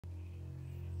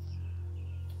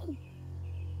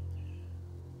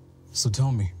So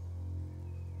tell me,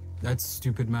 that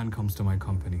stupid man comes to my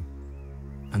company,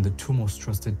 and the two most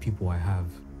trusted people I have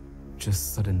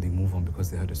just suddenly move on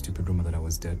because they heard a stupid rumor that I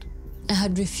was dead. I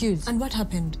had refused. And what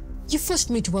happened? You forced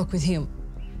me to work with him.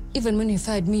 Even when he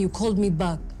fired me, you called me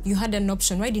back. You had an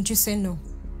option. Why didn't you say no?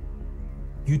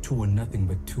 You two were nothing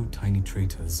but two tiny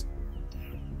traitors.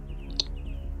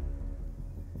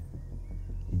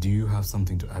 Do you have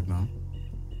something to add, ma'am?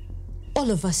 All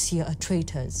of us here are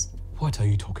traitors. What are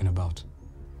you talking about?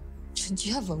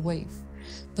 You have a wife,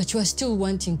 but you are still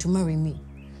wanting to marry me.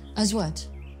 As what?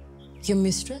 Your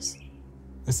mistress?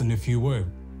 Listen, if you were,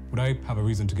 would I have a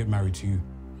reason to get married to you?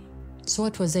 So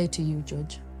what was I to you,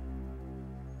 George?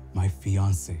 My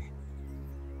fiancé.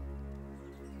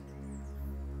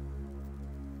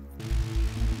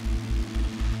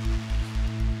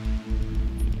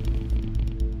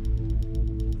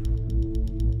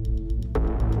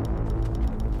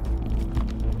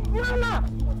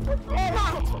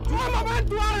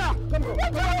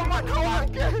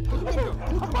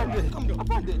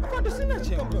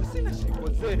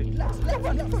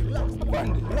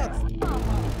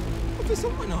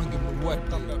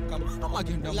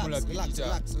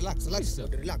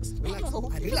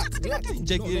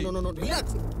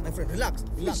 Relax. My friend, relax.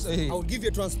 I will give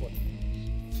you transport.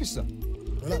 Fisa.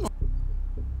 Relax.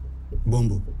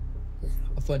 Bombo.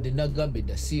 Afande nagambe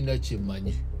da sina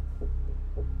chimanyi.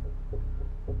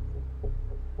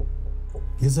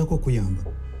 Gezaako kuyamba.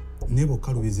 Nebo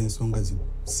kalubiza ensonga zino.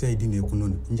 Saidi ne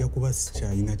kunona. Nja kuba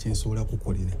sikyalina kye nsobola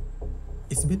kukolera.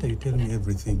 It's better you tell me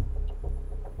everything.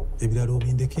 Ebirala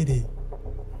obindekere.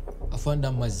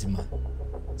 Afanda mazima.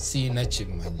 Sina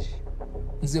chimanyi.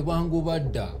 Nze bangu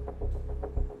badda.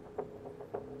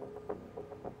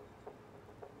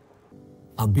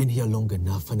 I've been here long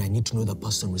enough and I need to know the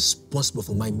person responsible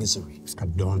for my misery.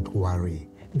 Don't worry.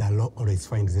 The law always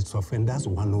finds its offenders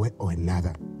one way or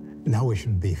another. Now we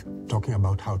should be talking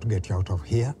about how to get you out of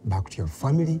here, back to your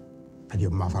family, and your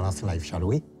marvelous life, shall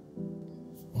we?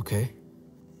 Okay.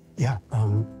 Yeah,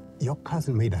 your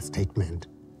cousin made a statement.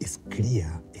 It's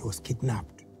clear he was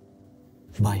kidnapped.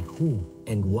 By who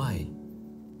and why?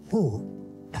 Who?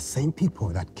 The same people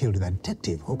that killed the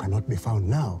detective who cannot be found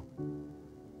now.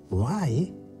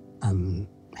 Why? I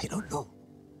don't know.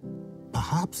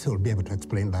 Perhaps he'll be able to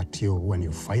explain that to you when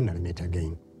you finally meet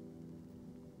again.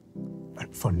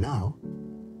 But for now,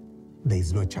 there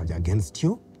is no charge against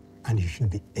you, and you should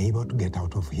be able to get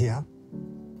out of here,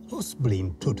 possibly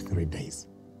in 2 to 3 days.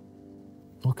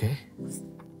 Okay.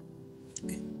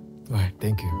 All right,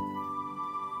 thank you.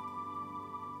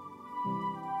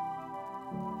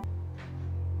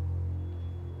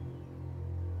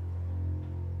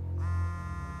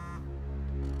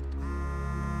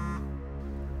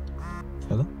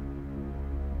 Hello?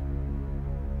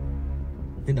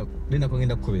 Nenda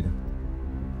kwenda kukubira.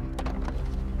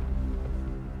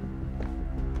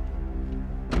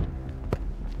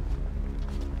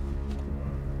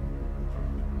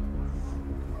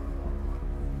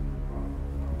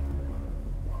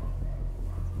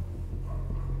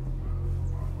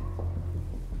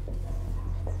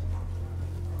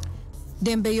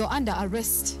 Dembe, you're under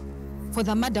arrest for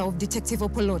the murder of Detective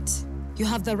Opolot. You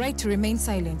have the right to remain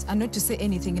silent and not to say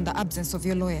anything in the absence of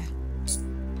your lawyer.